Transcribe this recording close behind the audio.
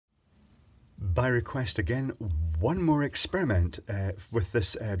by request again, one more experiment with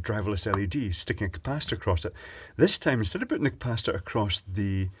this driverless LED, sticking a capacitor across it. This time, instead of putting the capacitor across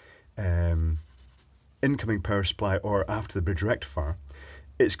the incoming power supply or after the bridge rectifier,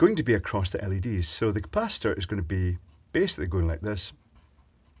 it's going to be across the LEDs. So the capacitor is going to be basically going like this.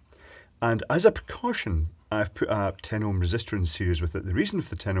 And as a precaution, I've put a 10 ohm resistor in series with it. The reason for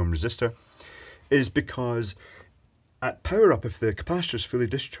the 10 ohm resistor is because at power up, if the capacitor is fully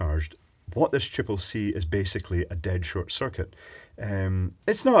discharged, what this chip will see is basically a dead short circuit.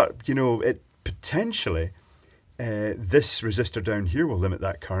 It's not, it potentially, this resistor down here will limit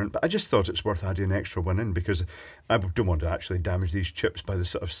that current, but I just thought it's worth adding an extra one in because I don't want to actually damage these chips by the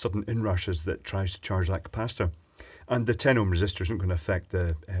sort of sudden inrushes that tries to charge that capacitor. And the 10 ohm resistor isn't going to affect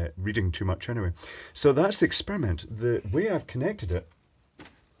the reading too much anyway. So that's the experiment. The way I've connected it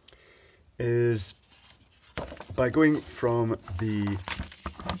is by going from the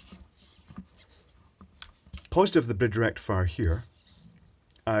positive of the bridge rectifier here.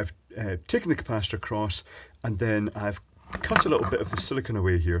 I've taken the capacitor across, and then I've cut a little bit of the silicone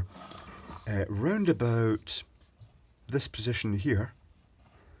away here, round about this position here,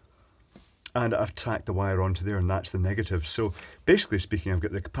 and I've tacked the wire onto there, and that's the negative. So basically speaking, I've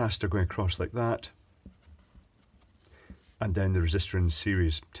got the capacitor going across like that, and then the resistor in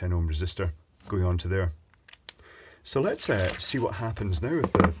series, 10 ohm resistor, going onto there. So let's see what happens now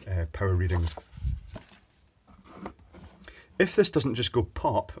with the power readings. If this doesn't just go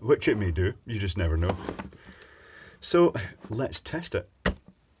pop, which it may do, you just never know. So let's test it.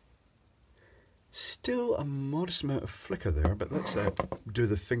 Still a modest amount of flicker there, but let's do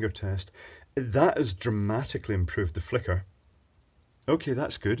the finger test. That has dramatically improved the flicker. Okay,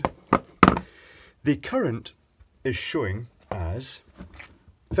 that's good. The current is showing as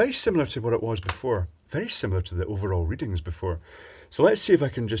very similar to what it was before. Very similar to the overall readings before. So let's see if I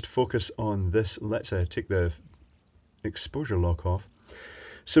can just focus on this. Let's take the exposure lock off.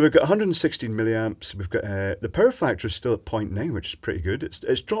 So we've got 116 milliamps. We've got the power factor is still at 0.9, which is pretty good.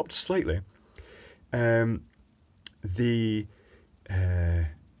 It's dropped slightly. The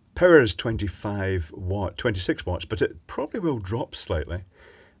power is 26 watts, but it probably will drop slightly.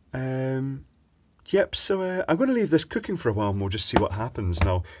 Yep, so I'm going to leave this cooking for a while and we'll just see what happens, and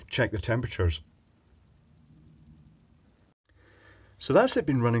I'll check the temperatures. So that's it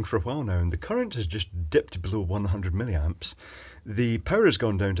been running for a while now, and the current has just dipped below 100 milliamps. The power has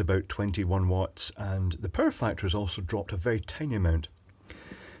gone down to about 21 watts, and the power factor has also dropped a very tiny amount.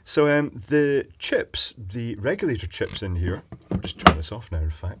 So the chips, the regulator chips in here, I'll just turn this off now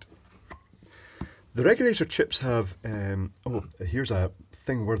in fact. The regulator chips have, oh, here's a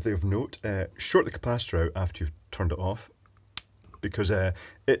thing worthy of note, short the capacitor out after you've turned it off, because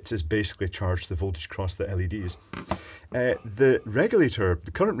it is basically charged the voltage across the LEDs. The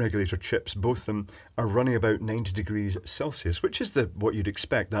current regulator chips, both of them, are running about 90 degrees Celsius, which is what you'd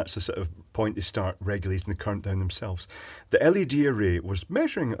expect. That's the sort of point they start regulating the current down themselves. The LED array was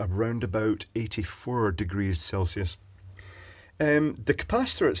measuring around about 84 degrees Celsius. The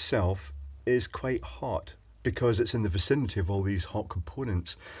capacitor itself is quite hot because it's in the vicinity of all these hot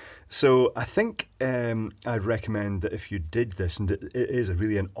components. So I think I'd recommend that if you did this, and it is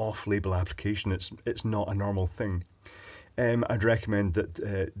really an off-label application, it's not a normal thing, I'd recommend that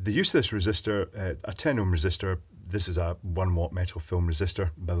the use of this resistor, a 10 ohm resistor, this is a 1 watt metal film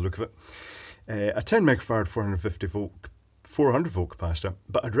resistor by the look of it, a 10 megafarad 400 volt capacitor,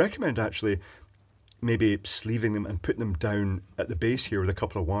 but I'd recommend actually maybe sleeving them and putting them down at the base here with a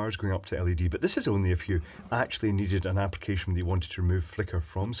couple of wires going up to LED. But this is only if you actually needed an application that you wanted to remove flicker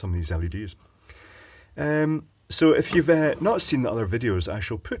from some of these LEDs. So if you've not seen the other videos, I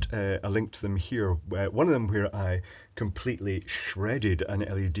shall put a link to them here. One of them where I completely shredded an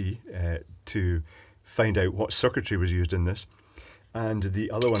LED to find out what circuitry was used in this. And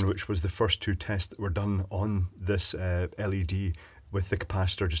the other one, which was the first two tests that were done on this LED with the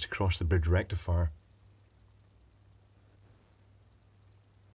capacitor just across the bridge rectifier.